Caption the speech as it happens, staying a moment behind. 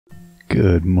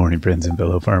Good morning, friends and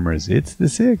fellow farmers. It's the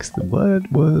 6th.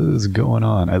 What was going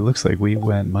on? It looks like we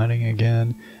went mining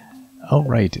again. Oh,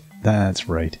 right. That's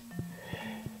right.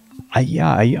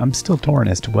 I'm still torn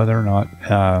as to whether or not...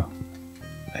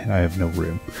 and I have no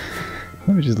room.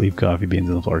 Let me just leave coffee beans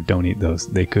on the floor. Don't eat those.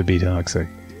 They could be toxic.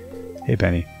 Hey,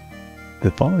 Penny.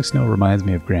 The falling snow reminds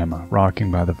me of Grandma,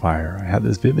 rocking by the fire. I had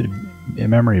this vivid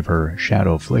memory of her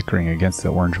shadow flickering against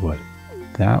the orange wood.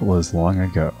 That was long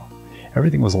ago.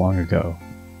 Everything was long ago.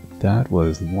 That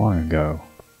was long ago.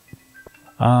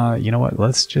 You know what?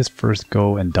 Let's just first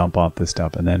go and dump off this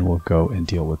stuff, and then we'll go and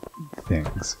deal with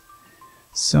things.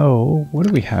 So, what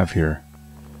do we have here?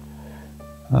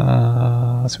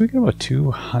 So we got about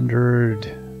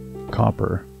 200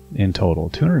 copper in total.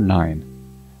 209.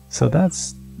 So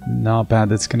that's not bad.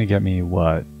 That's going to get me,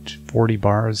 what, 40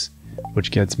 bars?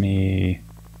 Which gets me...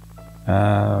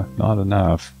 not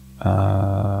enough.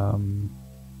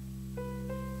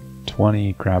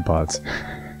 20 crab pots.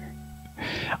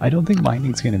 I don't think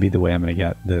mining's going to be the way I'm going to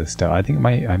get this stuff. I think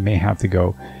I may have to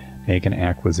go make an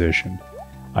acquisition.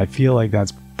 I feel like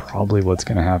that's probably what's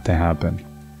going to have to happen.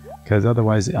 Because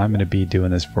otherwise I'm going to be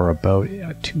doing this for about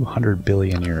 200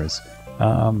 billion years.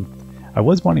 I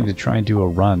was wanting to try and do a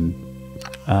run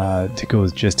to go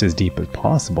just as deep as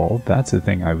possible. That's the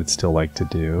thing I would still like to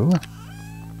do.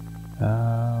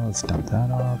 Let's dump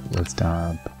that off. Let's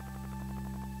dump...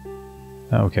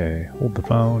 Okay, hold the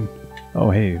phone.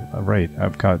 Oh, hey, right,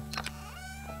 I've got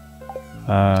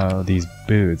these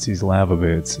boots, these lava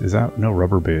boots. Is that... no,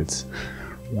 rubber boots.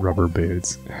 Rubber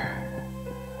boots.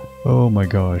 Oh my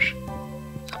gosh.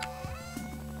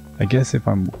 I guess if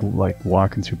I'm, like,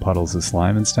 walking through puddles of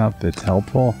slime and stuff, it's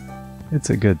helpful. It's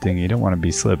a good thing. You don't want to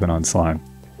be slipping on slime.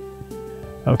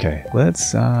 Okay,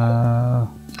 let's, hold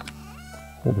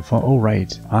the phone. Oh,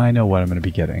 right. I know what I'm going to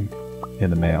be getting in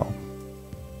the mail.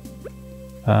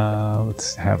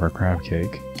 Let's have our crab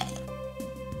cake.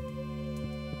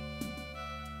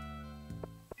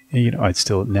 And, you know, I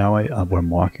still, now I'm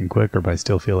walking quicker, but I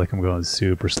still feel like I'm going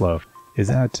super slow. Is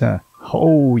that,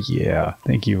 oh yeah,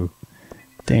 thank you.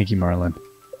 Thank you, Marlon.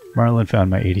 Marlon found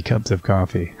my 80 cups of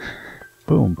coffee.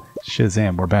 Boom,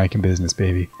 Shazam, we're back in business,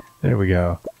 baby. There we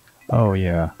go. Oh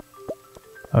yeah.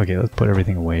 Okay, let's put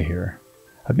everything away here.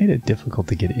 I've made it difficult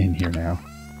to get in here now.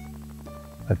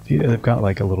 I feel I've got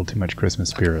like a little too much Christmas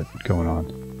spirit going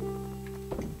on.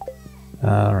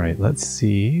 Alright, let's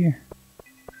see.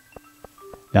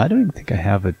 Now, I don't even think I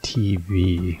have a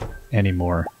TV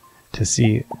anymore to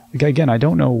see. Like, again, I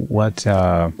don't know what,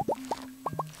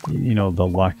 you know, the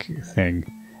luck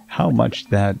thing, how much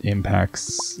that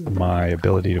impacts my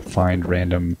ability to find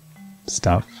random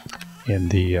stuff in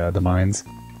the mines.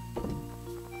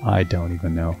 I don't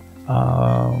even know.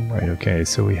 Right, okay,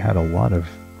 so we had a lot of...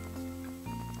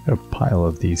 got a pile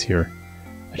of these here.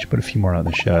 I should put a few more out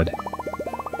in the shed.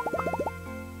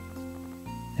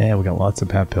 Yeah, we got lots of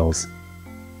pet pills.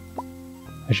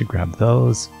 I should grab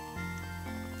those.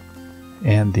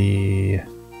 And the...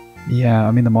 yeah,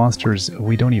 I mean the monsters,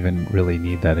 we don't even really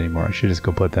need that anymore. I should just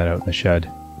go put that out in the shed.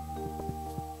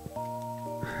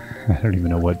 I don't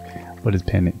even know what is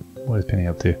Penny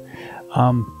up to.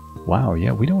 Wow,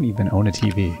 yeah, we don't even own a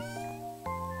TV.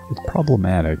 It's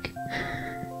problematic.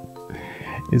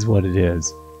 Is what it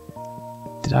is.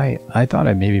 Did I thought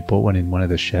I maybe put one in one of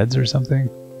the sheds or something?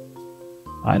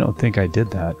 I don't think I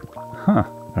did that. Huh,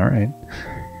 alright.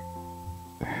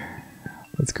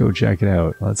 Let's go check it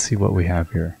out. Let's see what we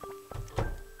have here.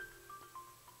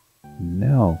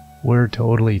 No, we're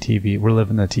totally TV. We're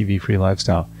living the TV-free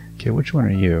lifestyle. Okay, which one are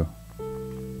you?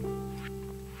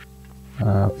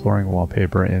 Flooring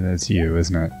wallpaper, and it's you,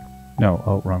 isn't it? No,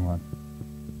 oh, wrong one.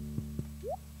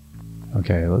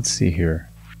 Okay, let's see here.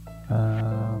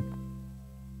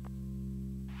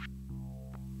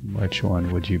 Which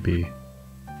one would you be?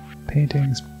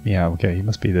 Paintings? Yeah, okay, you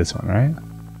must be this one, right?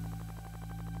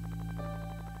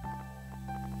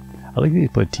 I like that you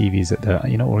put TVs at the...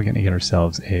 you know, we're going to get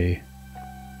ourselves a...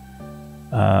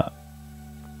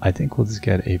 I think we'll just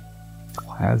get a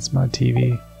plasma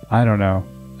TV. I don't know.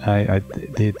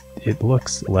 It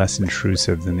looks less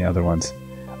intrusive than the other ones.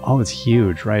 Oh, it's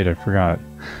huge, right, I forgot.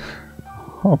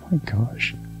 Oh my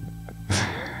gosh.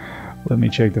 Let me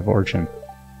check the fortune.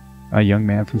 A young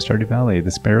man from Stardew Valley.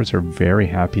 The sparrows are very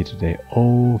happy today.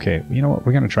 Okay, you know what?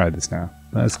 We're going to try this now.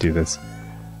 Let's do this.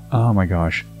 Oh my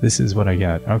gosh. This is what I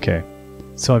get. Okay.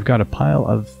 So I've got a pile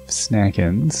of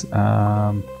snack-ins.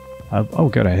 Oh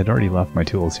good, I had already left my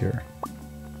tools here.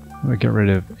 I'm going to get rid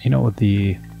of, you know what,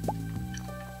 the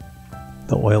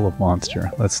oil of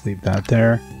monster. Let's leave that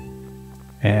there.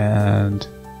 And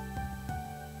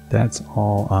that's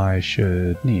all I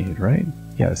should need, right?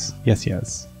 Yes, yes,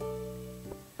 yes.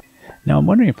 Now I'm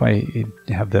wondering if I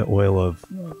have the oil of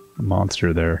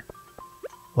monster there.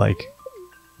 Like,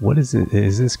 what is it?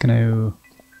 Is this gonna...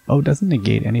 Oh, it doesn't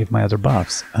negate any of my other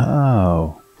buffs.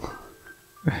 Oh.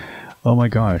 Oh my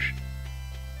gosh.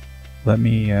 Let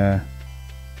me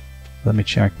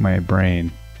check my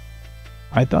brain.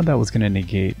 I thought that was gonna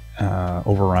negate,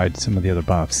 override some of the other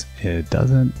buffs. It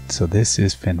doesn't, so this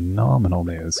is phenomenal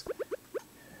news.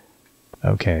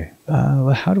 Okay,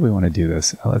 how do we want to do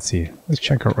this? Let's see. Let's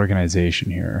check our organization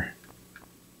here.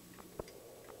 I'm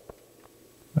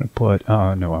going to put...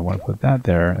 Oh, no, I want to put that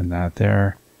there and that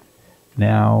there.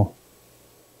 Now...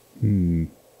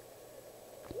 I'm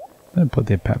going to put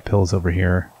the pet pills over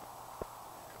here.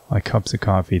 My cups of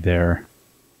coffee there.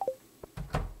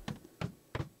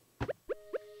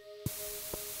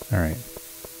 Alright.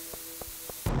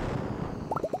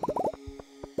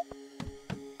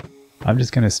 I'm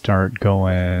just going to start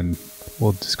going,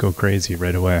 we'll just go crazy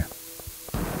right away.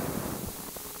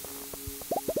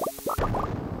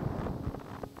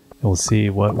 And we'll see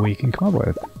what we can come up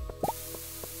with.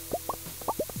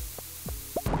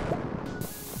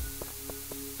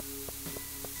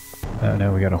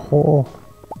 Now we got a hole.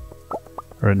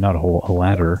 Or not a hole, a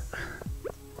ladder.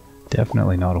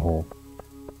 Definitely not a hole.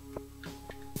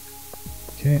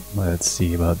 Okay, let's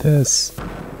see about this.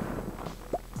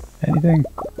 Anything?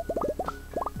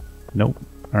 Nope.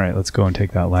 Alright, let's go and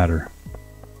take that ladder.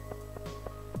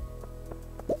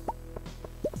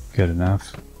 Good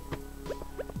enough.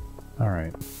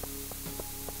 Alright.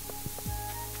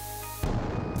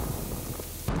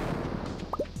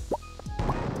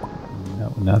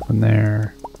 No, nothing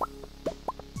there.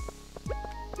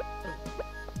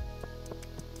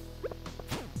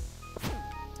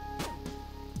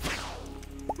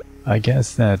 I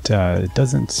guess that it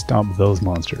doesn't stop those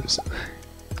monsters.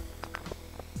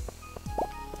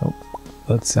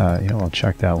 Let's, you know, I'll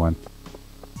check that one.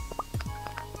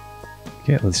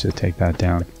 Okay, let's just take that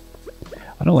down.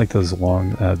 I don't like those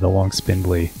long, the long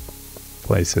spindly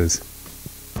places.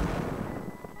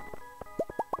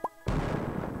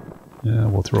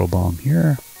 We'll throw a bomb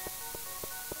here.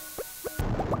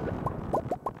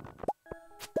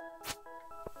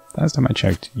 Last time I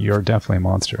checked, you're definitely a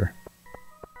monster.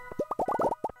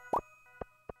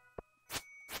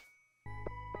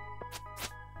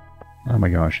 Oh my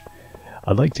gosh.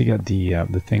 I'd like to get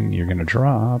the thing you're gonna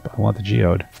drop. I want the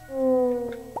geode.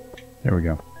 There we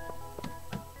go.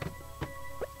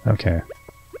 Okay.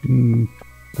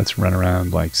 Let's run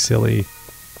around like silly.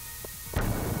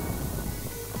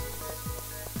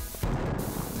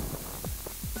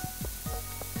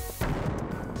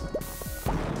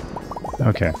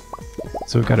 Okay.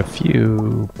 So we've got a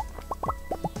few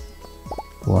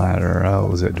ladder. Oh,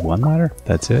 was it one ladder?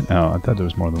 That's it? Oh, I thought there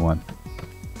was more than one.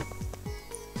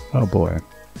 Oh boy.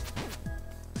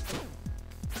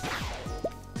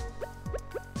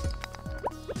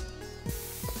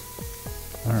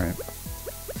 Alright.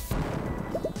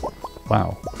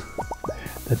 Wow.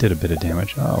 That did a bit of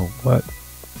damage. Oh, what?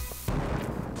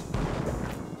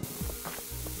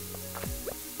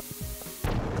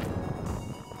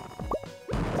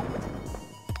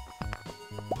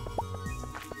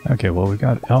 Okay, well we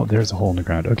got... Oh, there's a hole in the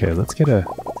ground. Okay, let's get a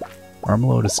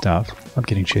armload of stuff. I'm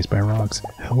getting chased by rocks.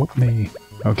 Help me.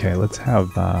 Okay, let's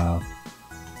have... Oh.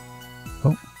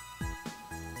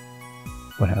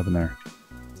 What happened there?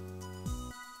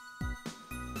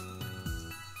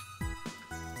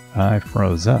 I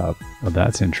froze up. Well,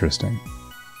 that's interesting.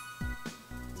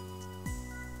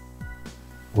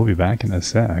 We'll be back in a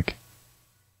sec.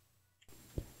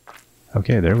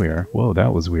 Okay, there we are. Whoa,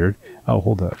 that was weird. Oh,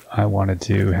 hold up. I wanted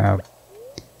to have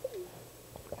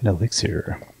an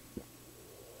elixir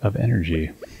of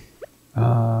energy.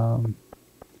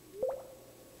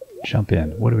 Jump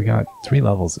in. What do we got? 3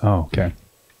 levels. Oh, okay.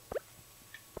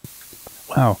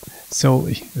 Wow. So,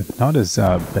 not as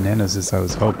bananas as I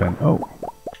was hoping. Oh.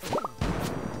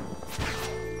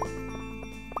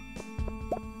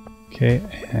 Okay,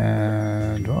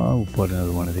 and we'll put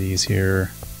another one of these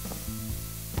here.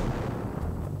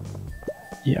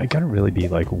 Yeah, I gotta really be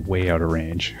like way out of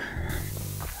range.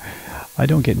 I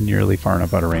don't get nearly far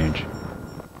enough out of range.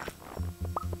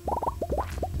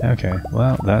 Okay,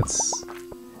 well, that's...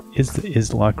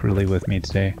 Is luck really with me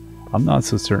today? I'm not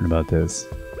so certain about this.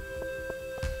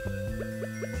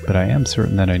 But I am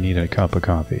certain that I need a cup of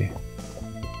coffee.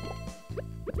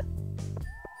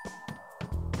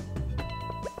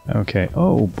 Okay,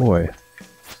 oh boy.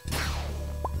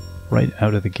 Right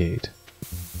out of the gate.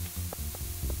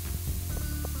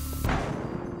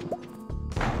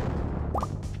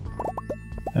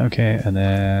 Okay, and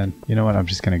then, you know what, I'm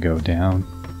just gonna go down.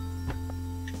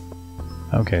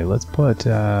 Okay, let's put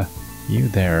you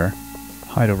there.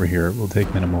 hide over here. We'll take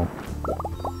maximal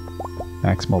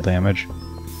damage.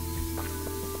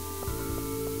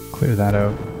 Clear that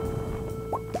out.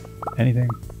 Anything?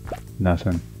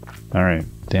 Nothing. Alright,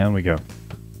 down we go.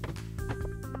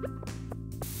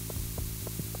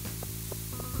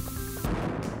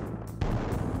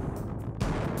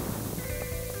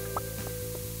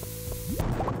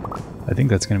 I think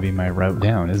that's going to be my route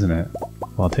down, isn't it?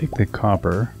 Well, I'll take the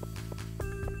copper.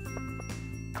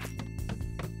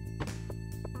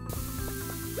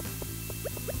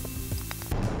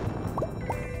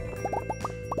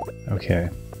 Okay,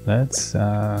 let's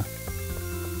there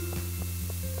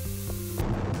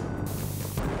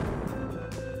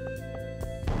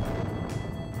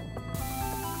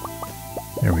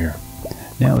we are.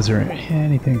 Now, is there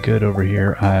anything good over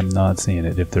here? I'm not seeing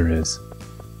it, if there is.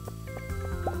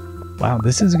 Wow,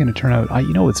 this isn't going to turn out...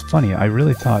 you know, it's funny. I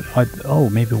really thought, oh,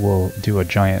 maybe we'll do a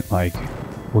giant, like,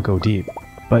 we'll go deep.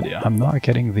 But I'm not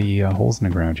getting the holes in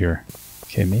the ground here.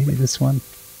 Okay, maybe this one?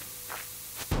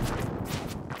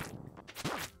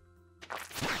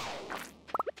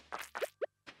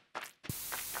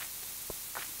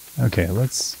 Okay,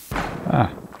 let's...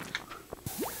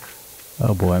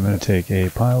 Oh boy, I'm going to take a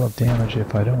pile of damage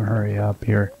if I don't hurry up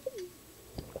here.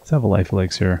 Let's have a life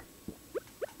elixir.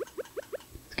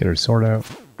 Get her sword out.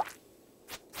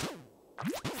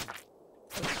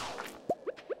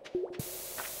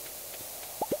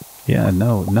 Yeah,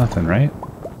 no, nothing, right?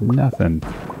 Nothing.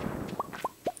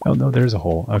 Oh, no, there's a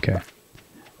hole. Okay.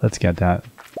 Let's get that.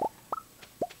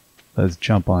 Let's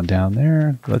jump on down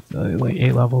there. Let's, like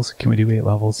 8 levels. Can we do 8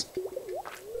 levels?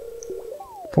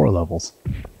 4 levels.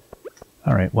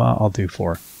 Alright, well, I'll do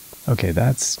 4. Okay,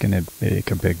 that's gonna make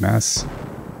a big mess.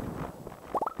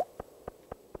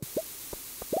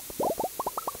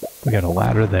 We got a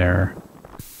ladder there.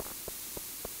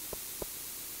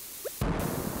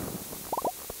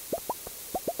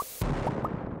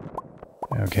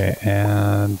 Okay,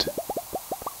 and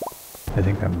I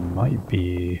think that might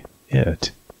be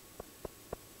it.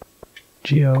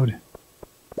 Geode.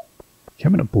 Okay,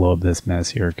 I'm gonna blow up this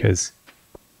mess here because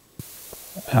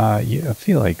I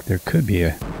feel like there could be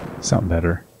something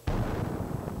better.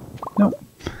 Nope.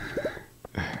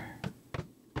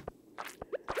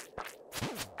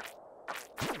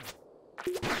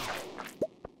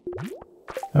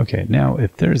 Okay, now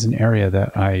if there's an area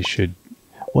that I should...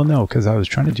 Well, no, because I was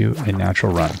trying to do a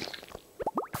natural run.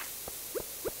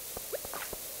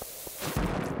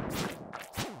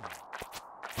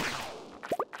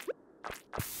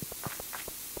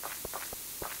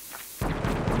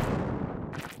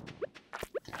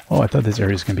 Oh, I thought this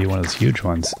area was going to be one of those huge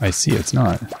ones. I see it's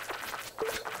not.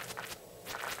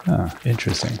 Ah,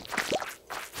 interesting.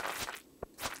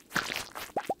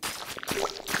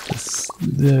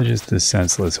 Just the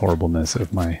senseless horribleness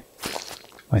of my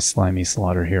slimy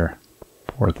slaughter here.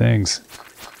 Poor things.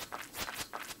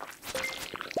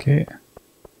 Okay.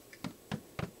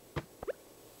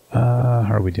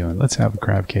 How are we doing? Let's have a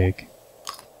crab cake.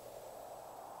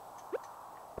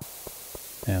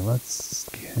 And let's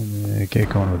get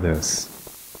going with this.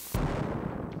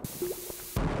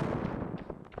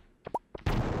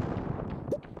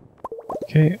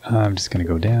 Okay, I'm just gonna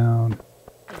go down.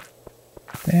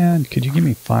 And could you give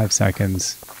me 5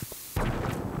 seconds?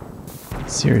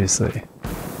 Seriously.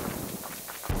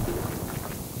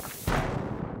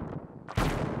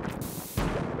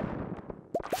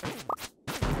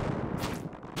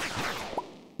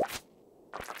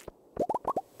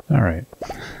 Alright.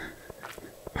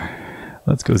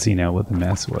 Let's go see now what the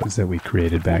mess was that we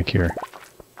created back here.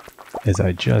 As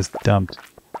I just dumped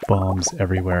bombs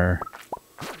everywhere.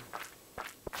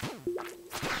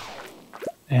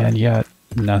 And yet,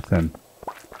 nothing.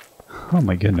 Oh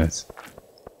my goodness.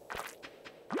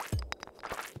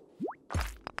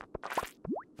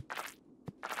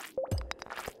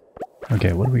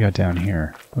 Okay, what do we got down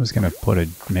here? I was gonna put a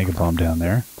mega bomb down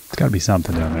there. There's gotta be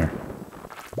something down there.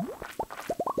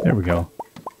 There we go.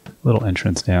 Little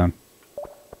entrance down.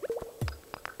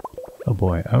 Oh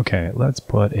boy. Okay, let's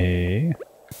put a...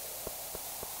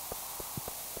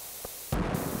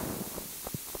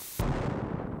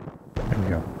 There we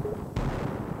go.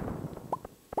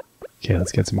 Okay,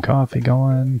 let's get some coffee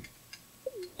going.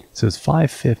 So it's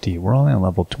 550. We're only on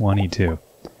level 22.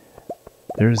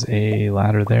 There's a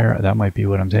ladder there. That might be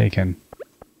what I'm taking.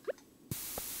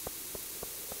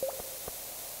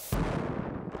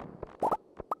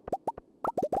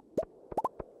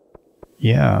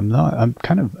 Yeah, I'm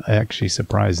kind of actually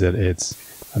surprised that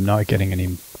I'm not getting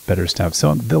any better stuff.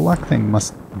 So the luck thing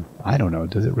must, I don't know,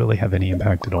 does it really have any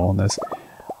impact at all on this?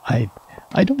 I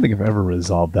don't think I've ever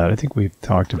resolved that. I think we've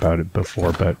talked about it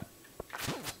before, but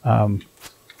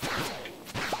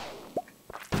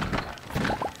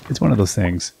one of those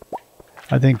things.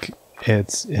 I think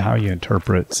it's how you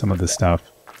interpret some of the stuff.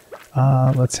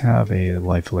 Let's have a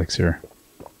life elixir.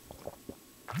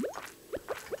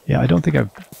 Yeah, I don't think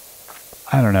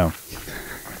I don't know.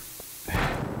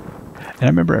 And I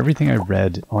remember everything I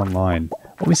read online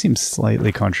always seems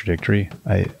slightly contradictory.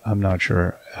 I'm not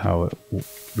sure how it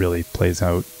really plays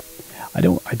out.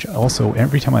 Also,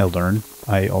 every time I learn,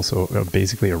 I also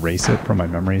basically erase it from my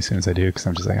memory as soon as I do, because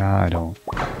I'm just like, I don't.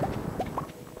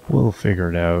 We'll figure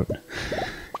it out.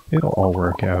 It'll all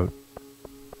work out.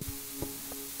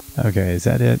 Okay, is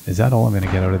that it? Is that all I'm going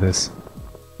to get out of this?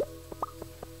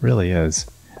 Really is.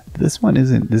 This one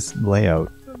isn't, this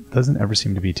layout doesn't ever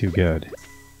seem to be too good.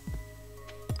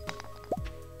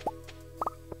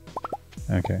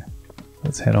 Okay,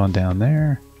 let's head on down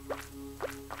there.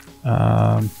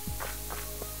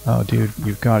 Oh dude,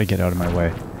 you've got to get out of my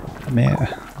way. Man,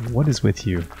 what is with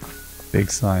you, big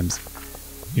slimes?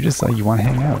 You're just like, you want to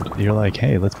hang out. You're like,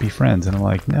 hey, let's be friends. And I'm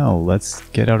like, no, let's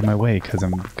get out of my way because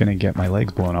I'm going to get my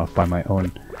legs blown off by my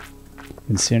own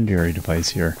incendiary device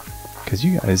here. Because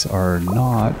you guys are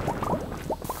not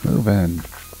moving.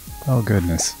 Oh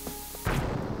goodness.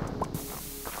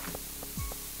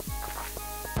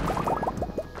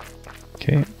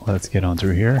 Okay, let's get on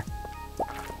through here.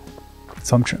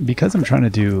 So because I'm trying to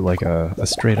do like a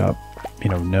straight up, you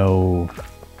know, no,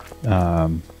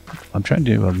 I'm trying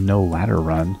to do a no ladder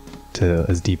run to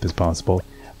as deep as possible.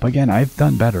 But again, I've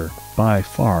done better by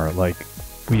far. Like,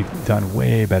 we've done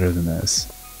way better than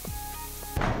this.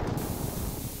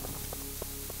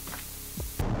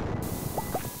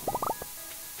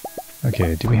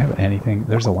 Okay, do we have anything?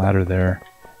 There's a ladder there.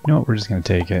 You know what, we're just going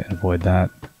to take it and avoid that.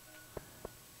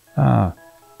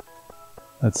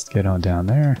 Let's get on down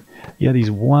there. Yeah,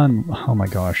 oh my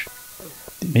gosh.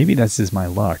 Maybe that's just my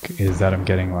luck, is that I'm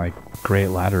getting like great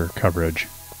ladder coverage.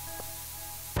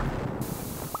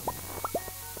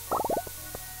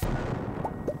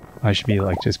 I should be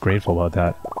like just grateful about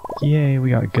that. Yay,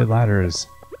 we got good ladders.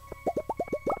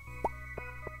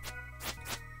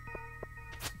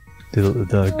 Did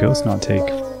the ghosts not take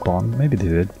bomb? Maybe they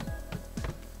did.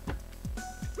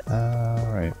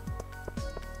 Alright.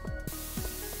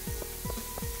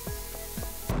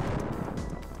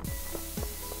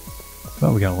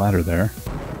 Well, we got a ladder there.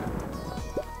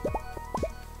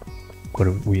 What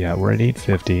are we at? We're at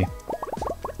 850.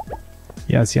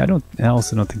 Yeah, see, I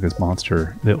also don't think this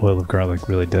monster, the oil of garlic,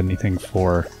 really did anything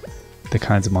for the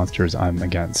kinds of monsters I'm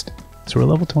against. So we're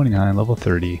level 29, level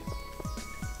 30.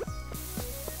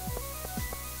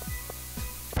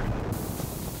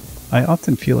 I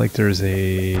often feel like there's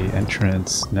a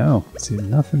entrance. No, see,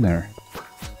 nothing there.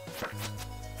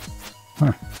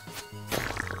 Huh.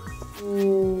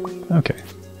 Okay.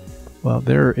 Well,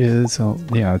 there is.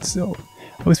 Yeah, it's. I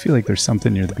always feel like there's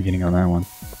something near the beginning on that one.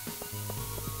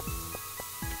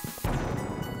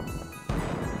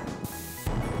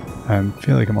 I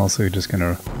feel like I'm also just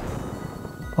gonna.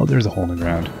 Oh, there's a hole in the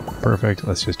ground. Perfect.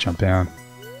 Let's just jump down.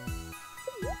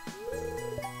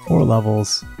 4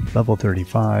 levels. Level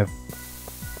 35.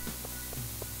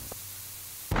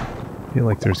 I feel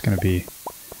like there's gonna be,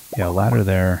 yeah, a ladder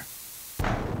there.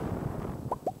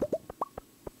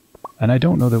 And I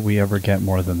don't know that we ever get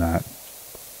more than that.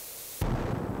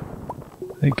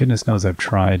 Thank goodness knows I've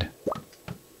tried.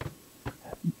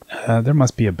 There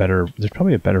must be there's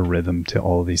probably a better rhythm to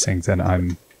all of these things than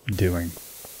I'm doing.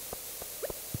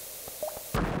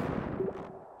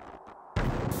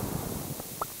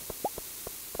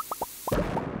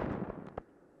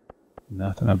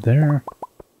 Nothing up there.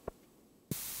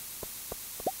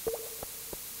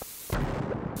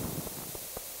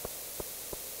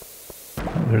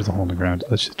 There's a hole in the ground.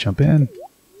 Let's just jump in.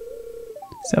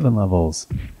 7 levels.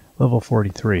 Level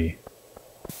 43.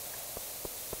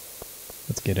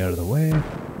 Let's get out of the way.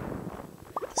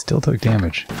 Still took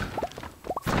damage.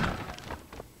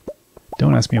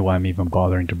 Don't ask me why I'm even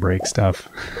bothering to break stuff.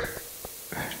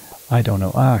 I don't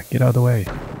know. Ah, get out of the way.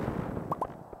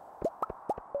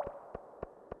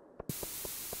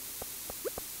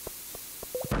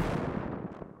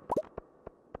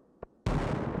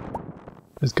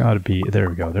 There's got to be, there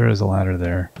we go, there is a ladder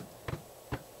there.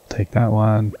 Take that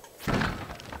one.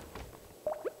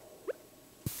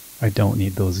 I don't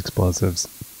need those explosives.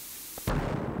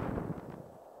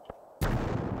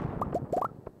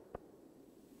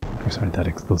 Oh, sorry,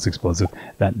 those explosives,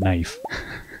 that knife.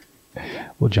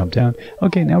 We'll jump down.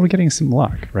 Okay, now we're getting some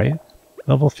luck, right?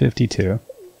 Level 52.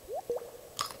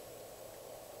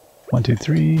 1, 2,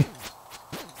 3.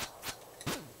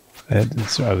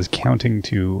 So I was counting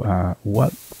to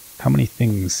how many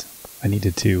things I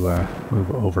needed to move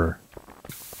over.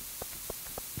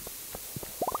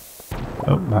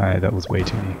 Oh my, that was way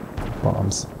too many.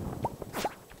 bombs.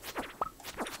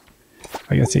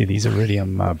 I gotta say, these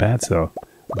iridium bats, though,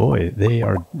 boy, they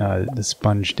are the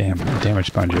sponge damage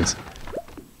sponges.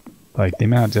 Like, the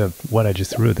amount of what I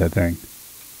just threw at that thing.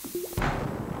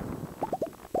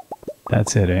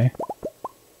 That's it, eh?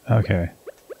 Okay.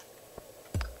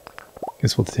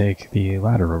 Guess we'll take the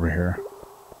ladder over here.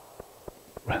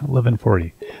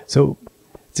 1140. So,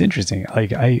 it's interesting.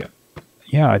 Like, I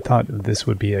thought this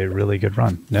would be a really good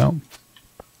run. No.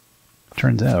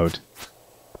 Turns out,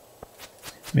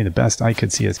 I mean, the best I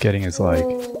could see us getting is like,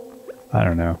 I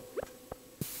don't know.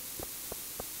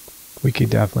 We could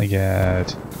definitely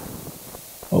get...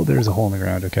 Oh, there's a hole in the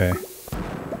ground. Okay.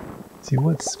 See,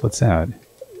 what's that?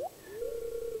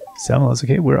 7 levels.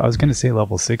 Okay, I was going to say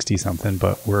level 60 something,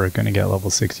 but we're going to get level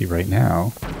 60 right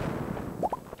now.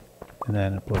 And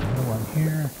then upload another one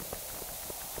here.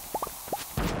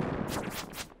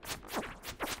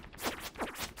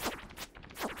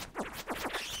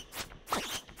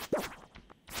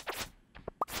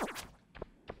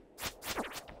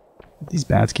 If these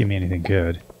bats give me anything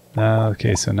good.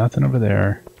 Okay, so nothing over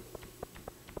there.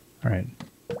 Alright.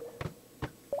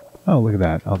 Oh, look at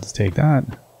that. I'll just take that.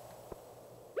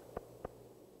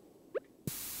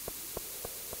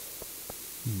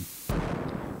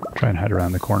 Try and hide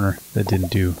around the corner. That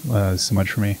didn't do so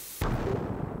much for me.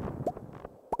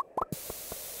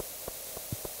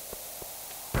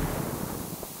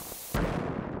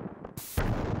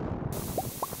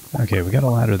 Okay, we got a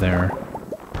ladder there.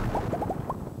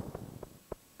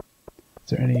 Is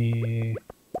there any...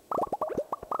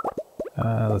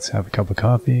 let's have a cup of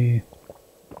coffee.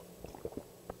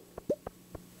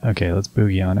 Okay, let's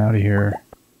boogie on out of here.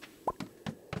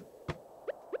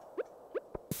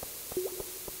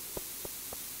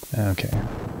 Okay.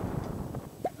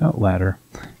 Oh, ladder.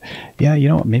 Yeah, you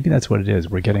know what? Maybe that's what it is.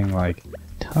 We're getting, like,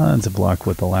 tons of luck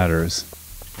with the ladders.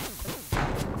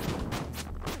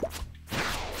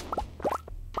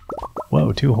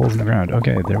 Whoa, 2 holes in the ground.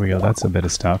 Okay, there we go. That's a bit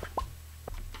of stuff.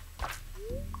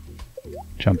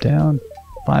 Jump down.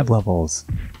 5 levels.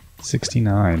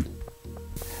 69.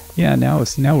 Yeah, now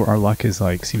our luck is,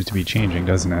 like, seems to be changing,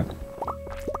 doesn't it?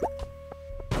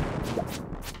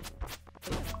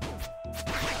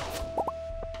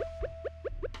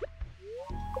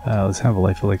 Let's have a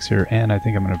life elixir, and I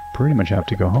think I'm going to pretty much have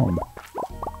to go home.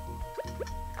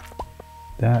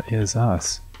 That is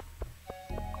us.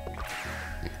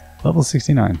 Level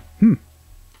 69.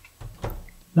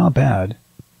 Not bad.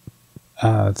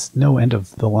 It's no end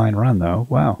of the line run, though.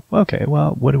 Wow. Okay,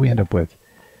 well, what do we end up with?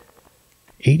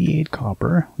 88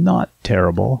 copper. Not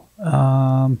terrible.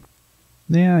 Yeah,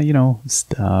 you know,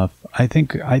 stuff. I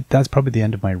think that's probably the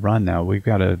end of my run now. We've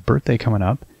got a birthday coming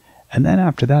up. And then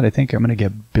after that, I think I'm going to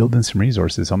get building some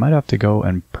resources. So I might have to go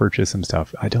and purchase some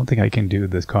stuff. I don't think I can do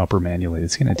this copper manually.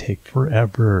 It's going to take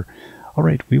forever. All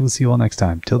right, we will see you all next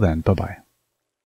time. Till then, bye-bye.